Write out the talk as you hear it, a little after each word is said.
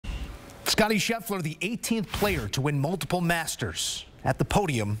Scottie Scheffler, the 18th player to win multiple Masters, at the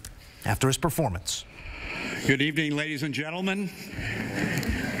podium after his performance. Good evening, ladies and gentlemen.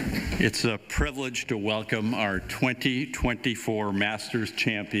 It's a privilege to welcome our 2024 Masters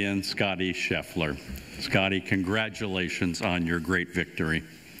champion, Scottie Scheffler. Scottie, congratulations on your great victory.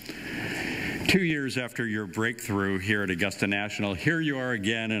 2 years after your breakthrough here at Augusta National, here you are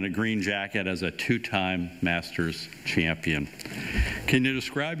again in a green jacket as a two-time Masters champion. Can you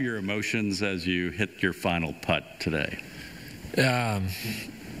describe your emotions as you hit your final putt today? Yeah,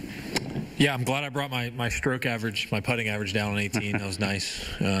 I'm glad I brought my stroke average, my putting average down on 18. That was nice.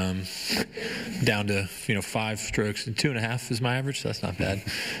 Down to 5 strokes, and 2.5 is my average, so that's not bad.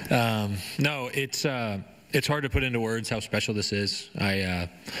 No, it's hard to put into words how special this is.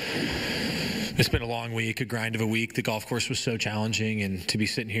 It's been a long week, a grind of a week. The golf course was so challenging, and to be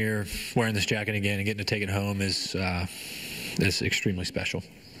sitting here wearing this jacket again and getting to take it home is extremely special.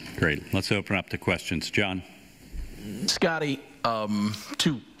 Great. Let's open up to questions. John. Scottie,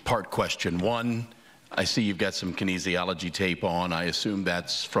 two-part question. One, I see you've got some kinesiology tape on. I assume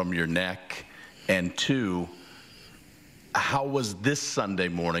that's from your neck. And two, how was this Sunday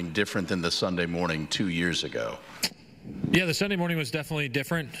morning different than the Sunday morning 2 years ago? Yeah, the Sunday morning was definitely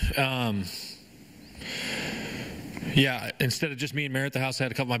different. Yeah, instead of just me and Mary at the house, I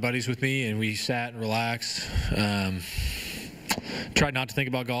had a couple of my buddies with me, and we sat and relaxed. Tried not to think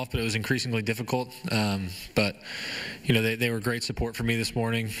about golf, but it was increasingly difficult. But they were great support for me this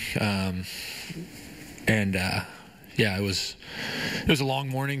morning, yeah, it was a long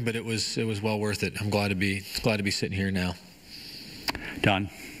morning, but it was well worth it. I'm glad to be sitting here now. Don.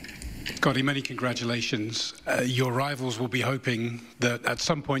 Scottie, many congratulations. Your rivals will be hoping that at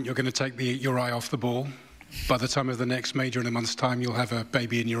some point you're going to take your eye off the ball. By the time of the next major in a month's time, you'll have a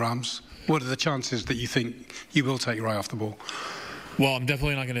baby in your arms. What are the chances that you think you will take your eye off the ball? Well, I'm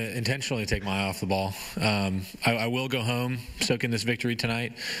definitely not going to intentionally take my eye off the ball. I will go home, soak in this victory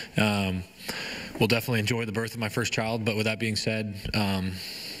tonight. We'll definitely enjoy the birth of my first child. But with that being said,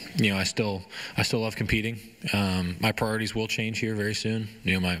 I still love competing. My priorities will change here very soon.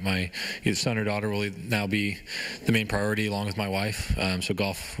 My either son or daughter will now be the main priority, along with my wife. So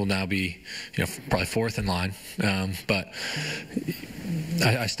golf will now be, probably fourth in line. But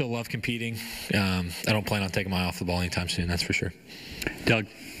I still love competing. I don't plan on taking my eye off the ball anytime soon. That's for sure. Doug.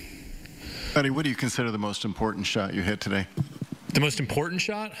 Scottie, what do you consider the most important shot you hit today? The most important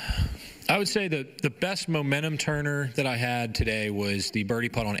shot? I would say the best momentum turner that I had today was the birdie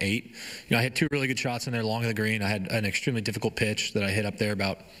putt on 8. I hit 2 really good shots in there along the green. I had an extremely difficult pitch that I hit up there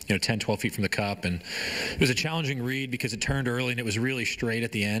about 10, 12 feet from the cup, and it was a challenging read because it turned early and it was really straight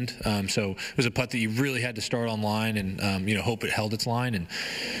at the end. So it was a putt that you really had to start on line and hope it held its line. And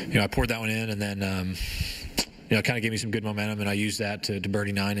I poured that one in, and then it kind of gave me some good momentum, and I used that to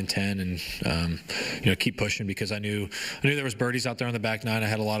birdie 9 and 10, and keep pushing because I knew there was birdies out there on the back 9. I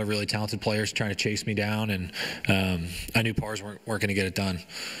had a lot of really talented players trying to chase me down, and I knew pars weren't going to get it done.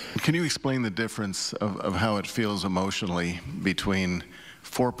 Can you explain the difference of how it feels emotionally between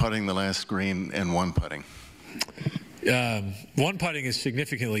 4 putting the last green and 1 putting? 1 putting is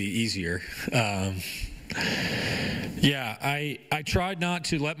significantly easier. Yeah, I tried not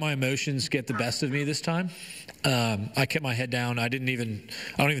to let my emotions get the best of me this time. I kept my head down. I don't even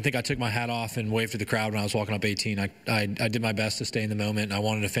think I took my hat off and waved to the crowd when I was walking up 18. I did my best to stay in the moment, and I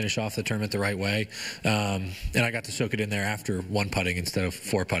wanted to finish off the tournament the right way. And I got to soak it in there after 1 putting instead of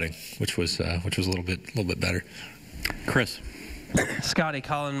 4 putting, which was a little bit better. Chris. Scottie,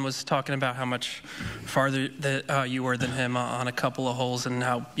 Colin was talking about how much farther you were than him on a couple of holes, and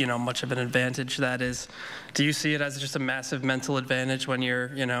how much of an advantage that is. Do you see it as just a massive mental advantage when you're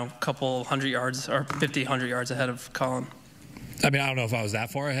a couple 100 yards or 50, 100 yards ahead of Colin? I mean, I don't know if I was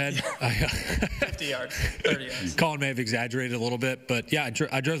that far ahead. 50 yards, 30 yards. Colin may have exaggerated a little bit, but yeah,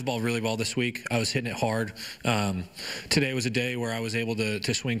 I drove the ball really well this week. I was hitting it hard. Today was a day where I was able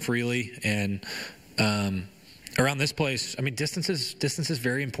to swing freely, and around this place, I mean, distance is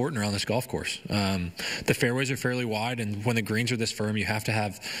very important around this golf course. The fairways are fairly wide, and when the greens are this firm, you have to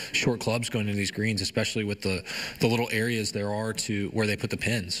have short clubs going into these greens, especially with the little areas there are to where they put the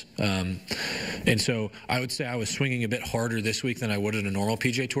pins. And so I would say I was swinging a bit harder this week than I would at a normal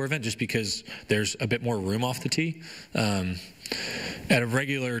PGA Tour event, just because there's a bit more room off the tee. At a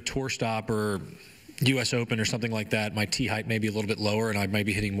regular tour stop or U.S. Open or something like that, my tee height may be a little bit lower, and I might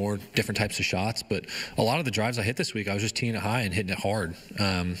be hitting more different types of shots. But a lot of the drives I hit this week, I was just teeing it high and hitting it hard.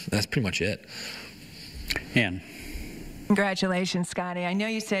 That's pretty much it. Ann. Congratulations, Scottie. I know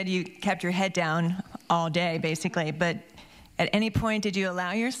you said you kept your head down all day, basically, but at any point did you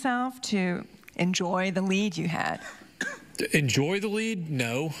allow yourself to enjoy the lead you had? Enjoy the lead?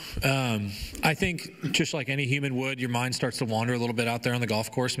 No. I think just like any human would, your mind starts to wander a little bit out there on the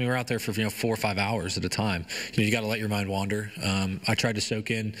golf course. I mean, we're out there for 4 or 5 hours at a time. You got to let your mind wander. I tried to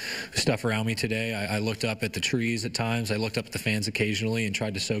soak in stuff around me today. I looked up at the trees at times. I looked up at the fans occasionally and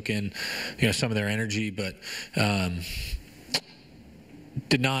tried to soak in, some of their energy, but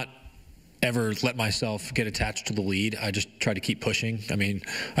did not ever let myself get attached to the lead. I just tried to keep pushing. I mean,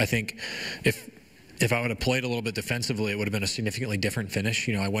 I think if I would have played a little bit defensively, it would have been a significantly different finish.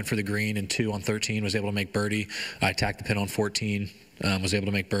 I went for the green and 2 on 13, was able to make birdie. I attacked the pin on 14, was able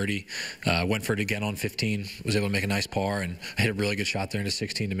to make birdie. Went for it again on 15, was able to make a nice par, and I hit a really good shot there into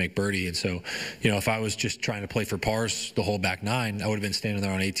 16 to make birdie. And so, if I was just trying to play for pars the whole back 9, I would have been standing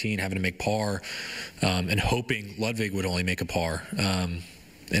there on 18, having to make par, and hoping Ludwig would only make a par.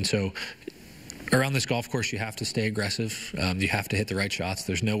 And so around this golf course, you have to stay aggressive. You have to hit the right shots.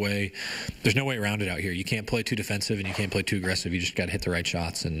 There's no way around it out here. You can't play too defensive and you can't play too aggressive. You just got to hit the right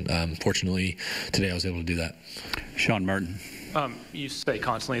shots. And fortunately, today I was able to do that. Sean Martin. You say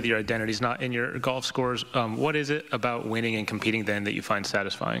constantly that your identity's not in your golf scores. What is it about winning and competing then that you find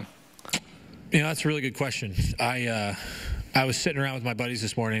satisfying? That's a really good question. I was sitting around with my buddies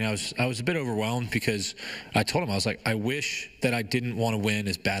this morning. I was a bit overwhelmed because I told them, I was like, I wish that I didn't want to win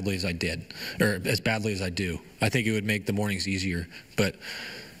as badly as I did, or as badly as I do. I think it would make the mornings easier. But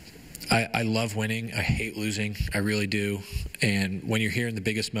I love winning. I hate losing. I really do. And when you're here in the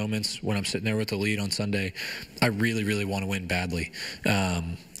biggest moments, when I'm sitting there with the lead on Sunday, I really, really want to win badly.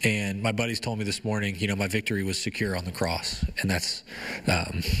 And my buddies told me this morning, my victory was secure on the cross. And that's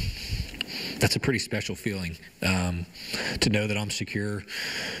a pretty special feeling, to know that I'm secure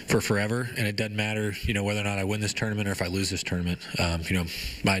for forever, and it doesn't matter, whether or not I win this tournament or if I lose this tournament.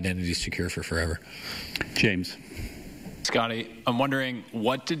 My identity is secure for forever. James. Scottie, I'm wondering,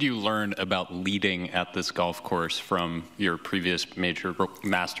 what did you learn about leading at this golf course from your previous major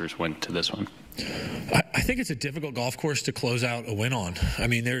Masters win to this one? I think it's a difficult golf course to close out a win on. I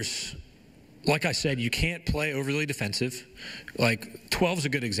mean, like I said, you can't play overly defensive. Like 12 is a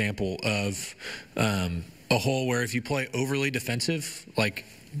good example of a hole where if you play overly defensive, like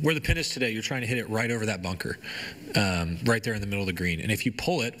where the pin is today, you're trying to hit it right over that bunker, right there in the middle of the green. And if you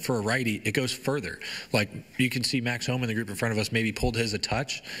pull it for a righty, it goes further. Like you can see Max Home in the group in front of us maybe pulled his a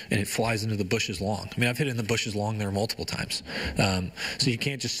touch, and it flies into the bushes long. I mean, I've hit it in the bushes long there multiple times. So you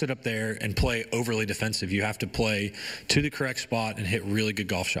can't just sit up there and play overly defensive. You have to play to the correct spot and hit really good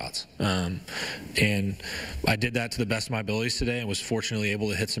golf shots. And I did that to the best of my abilities today, and was fortunately able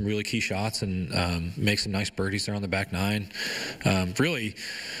to hit some really key shots and make some nice birdies there on the back 9. Really,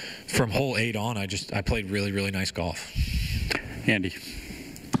 from hole 8 on, I played really, really nice golf. Andy.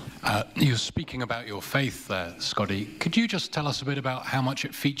 You're speaking about your faith there, Scottie. Could you just tell us a bit about how much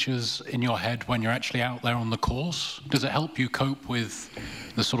it features in your head when you're actually out there on the course? Does it help you cope with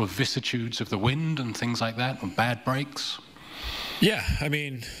the sort of vicissitudes of the wind and things like that, and bad breaks? Yeah, I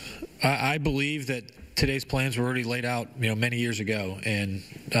mean, I believe that today's plans were already laid out, many years ago, and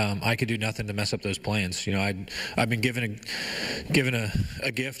I could do nothing to mess up those plans. I've been given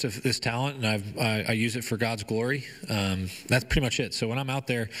a gift of this talent, and I use it for God's glory. That's pretty much it. So when I'm out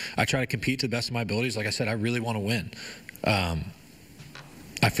there, I try to compete to the best of my abilities. Like I said, I really want to win.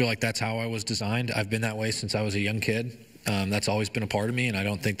 I feel like that's how I was designed. I've been that way since I was a young kid. That's always been a part of me, and I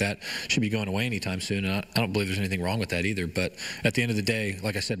don't think that should be going away anytime soon. And I don't believe there's anything wrong with that either. But at the end of the day,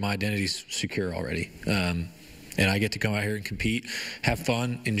 like I said, my identity's secure already. And I get to come out here and compete, have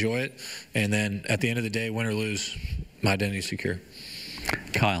fun, enjoy it. And then at the end of the day, win or lose, my identity's secure.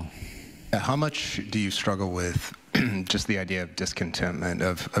 Kyle. How much do you struggle with just the idea of discontentment,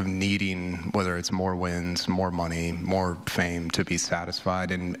 of needing, whether it's more wins, more money, more fame to be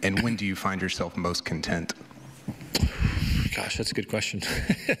satisfied? And when do you find yourself most content? Gosh, that's a good question.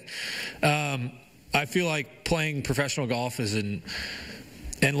 I feel like playing professional golf is an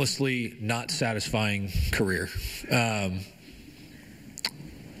endlessly not satisfying career.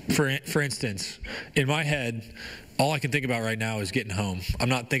 For instance, in my head, all I can think about right now is getting home. I'm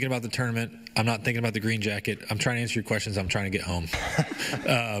not thinking about the tournament. I'm not thinking about the green jacket. I'm trying to answer your questions. I'm trying to get home.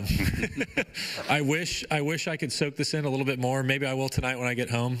 I wish I could soak this in a little bit more. Maybe I will tonight when I get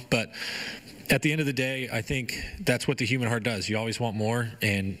home. But at the end of the day, I think that's what the human heart does. You always want more,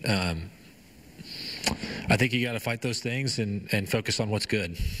 and I think you got to fight those things and focus on what's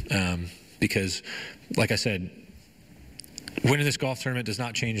good. Because, like I said, winning this golf tournament does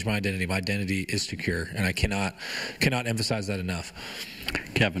not change my identity. My identity is secure, and I cannot emphasize that enough.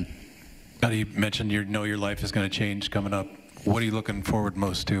 Kevin. You mentioned your life is going to change coming up. What are you looking forward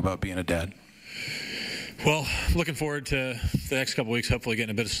most to about being a dad? Well, looking forward to the next couple weeks, hopefully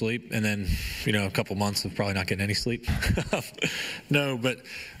getting a bit of sleep, and then, a couple months of probably not getting any sleep. No, but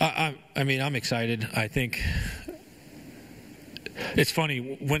I mean, I'm excited. I think it's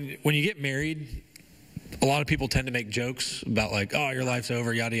funny when you get married, a lot of people tend to make jokes about like, oh, your life's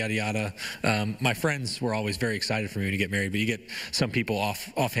over, yada, yada, yada. My friends were always very excited for me to get married, but you get some people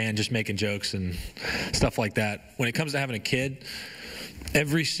offhand just making jokes and stuff like that. When it comes to having a kid,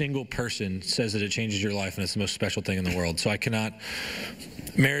 every single person says that it changes your life and it's the most special thing in the world. So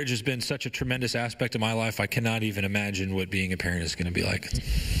marriage has been such a tremendous aspect of my life. I cannot even imagine what being a parent is going to be like.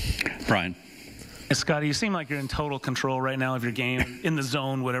 Brian. Scottie, you seem like you're in total control right now of your game, in the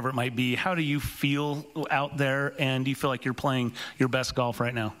zone, whatever it might be. How do you feel out there, and do you feel like you're playing your best golf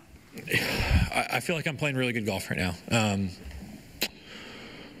right now? I feel like I'm playing really good golf right now.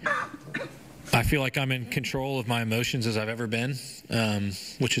 I feel like I'm in control of my emotions as I've ever been,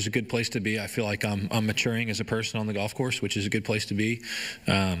 which is a good place to be. I feel like I'm maturing as a person on the golf course, which is a good place to be.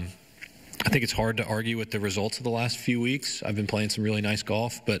 I think it's hard to argue with the results of the last few weeks. I've been playing some really nice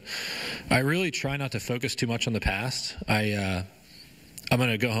golf, but I really try not to focus too much on the past. I'm going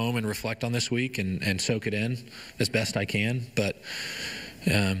to go home and reflect on this week and soak it in as best I can. But,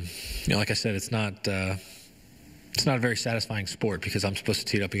 like I said, it's not a very satisfying sport because I'm supposed to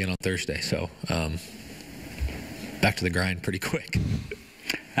tee it up again on Thursday. So back to the grind pretty quick.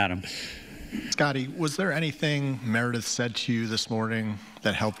 Adam. Scottie, was there anything Meredith said to you this morning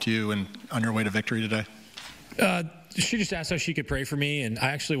that helped you on your way to victory today? She just asked how she could pray for me, and I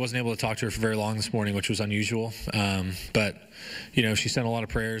actually wasn't able to talk to her for very long this morning, which was unusual. But, she sent a lot of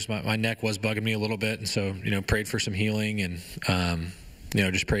prayers. My neck was bugging me a little bit, and so, prayed for some healing and,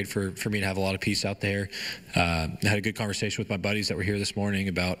 just prayed for me to have a lot of peace out there. I had a good conversation with my buddies that were here this morning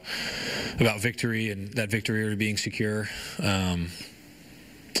about victory and that victory being secure.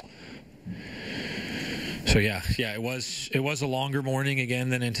 So yeah, it was a longer morning again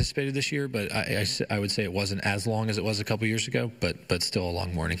than anticipated this year, but I would say it wasn't as long as it was a couple years ago, but still a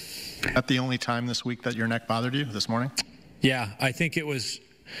long morning. Is that the only time this week that your neck bothered you this morning? Yeah, I think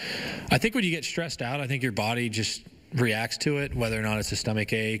when you get stressed out, I think your body just reacts to it, whether or not it's a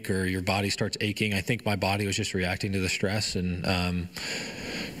stomach ache or your body starts aching. I think my body was just reacting to the stress, and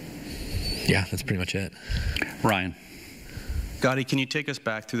yeah, that's pretty much it. Ryan. Scottie, can you take us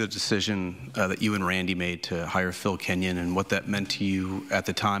back through the decision that you and Randy made to hire Phil Kenyon and what that meant to you at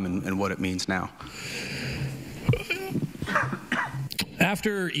the time and what it means now?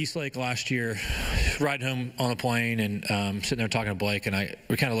 After Eastlake last year, riding home on a plane and sitting there talking to Blake, and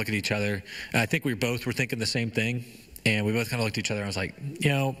we kind of look at each other, and I think we both were thinking the same thing, and we both kind of looked at each other, and I was like,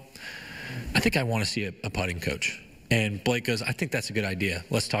 I think I want to see a putting coach. And Blake goes, I think that's a good idea.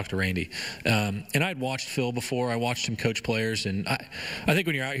 Let's talk to Randy. And I'd watched Phil before. I watched him coach players. And I think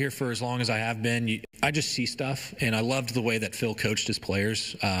when you're out here for as long as I have been, I just see stuff. And I loved the way that Phil coached his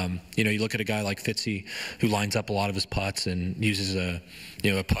players. You look at a guy like Fitzy who lines up a lot of his putts and uses a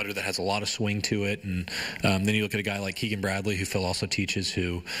putter that has a lot of swing to it. And then you look at a guy like Keegan Bradley, who Phil also teaches,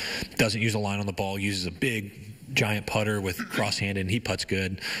 who doesn't use a line on the ball, uses a big giant putter with cross-handed, and he putts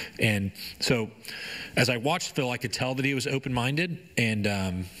good. And so as I watched Phil, I could tell that he was open-minded,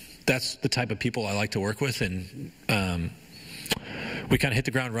 and that's the type of people I like to work with. And we kind of hit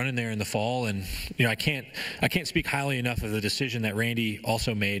the ground running there in the fall. And I can't speak highly enough of the decision that Randy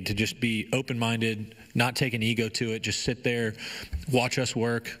also made to just be open-minded, not take an ego to it, just sit there, watch us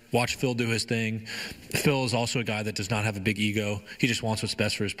work, watch Phil do his thing. Phil is also a guy that does not have a big ego. He just wants what's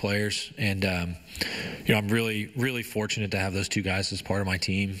best for his players. And I'm really, really fortunate to have those two guys as part of my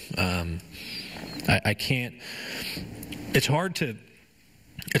team. I can't. It's hard to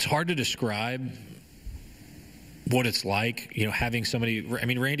describe what it's like, having somebody. I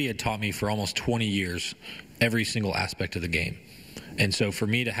mean, Randy had taught me for almost 20 years every single aspect of the game. And so for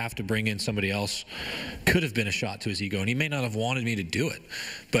me to have to bring in somebody else could have been a shot to his ego, and he may not have wanted me to do it.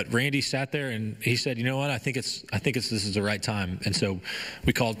 But Randy sat there and he said, "You know what? I think this is the right time." And so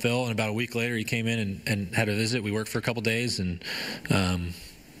we called Phil, and about a week later he came in and had a visit. We worked for a couple days, and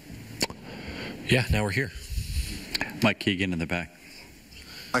yeah, now we're here. Mike Keegan in the back.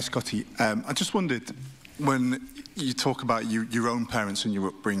 Hi, Scottie. I just wondered, when you talk about your own parents and your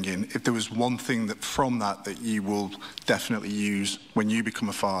upbringing, if there was one thing from that you will definitely use when you become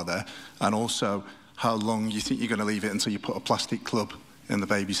a father, and also how long you think you're going to leave it until you put a plastic club in the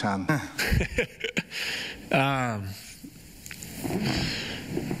baby's hand.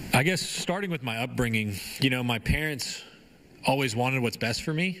 I guess starting with my upbringing, my parents always wanted what's best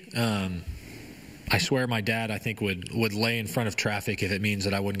for me. I swear my dad, I think, would lay in front of traffic if it means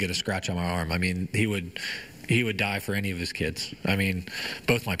that I wouldn't get a scratch on my arm. I mean, he would die for any of his kids. I mean,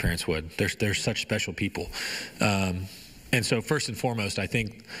 both my parents would. They're such special people. And so first and foremost, I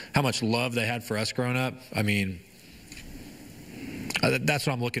think how much love they had for us growing up. I mean, that's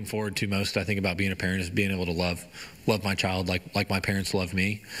what I'm looking forward to most, I think, about being a parent, is being able to love my child like my parents love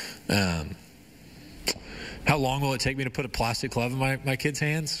me. How long will it take me to put a plastic glove in my kid's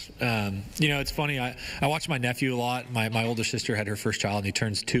hands? You know, it's funny. I watch my nephew a lot. My older sister had her first child, and he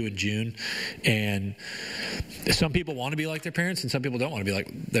turns 2 in June. And some people want to be like their parents, and some people don't want to be like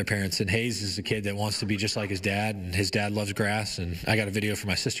their parents. And Hayes is a kid that wants to be just like his dad, and his dad loves grass. And I got a video from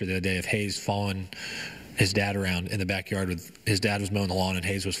my sister the other day of Hayes following his dad around in the backyard. His dad was mowing the lawn, and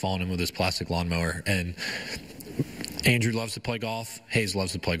Hayes was following him with his plastic lawnmower. And Andrew loves to play golf. Hayes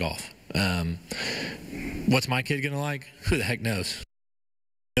loves to play golf. What's my kid going to like? Who the heck knows?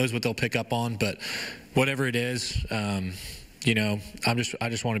 Knows what they'll pick up on, but whatever it is, you know, I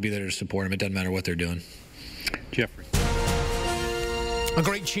just want to be there to support them. It doesn't matter what they're doing. Jeffrey. A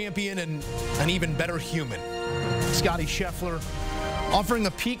great champion and an even better human. Scottie Scheffler offering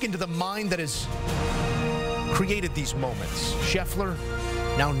a peek into the mind that has created these moments. Scheffler,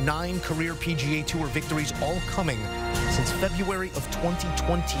 now 9 career PGA Tour victories, all coming since February of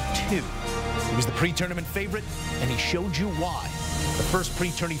 2022. He was the pre-tournament favorite, and he showed you why. The first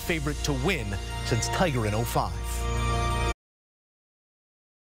pre-tourney favorite to win since Tiger in '05.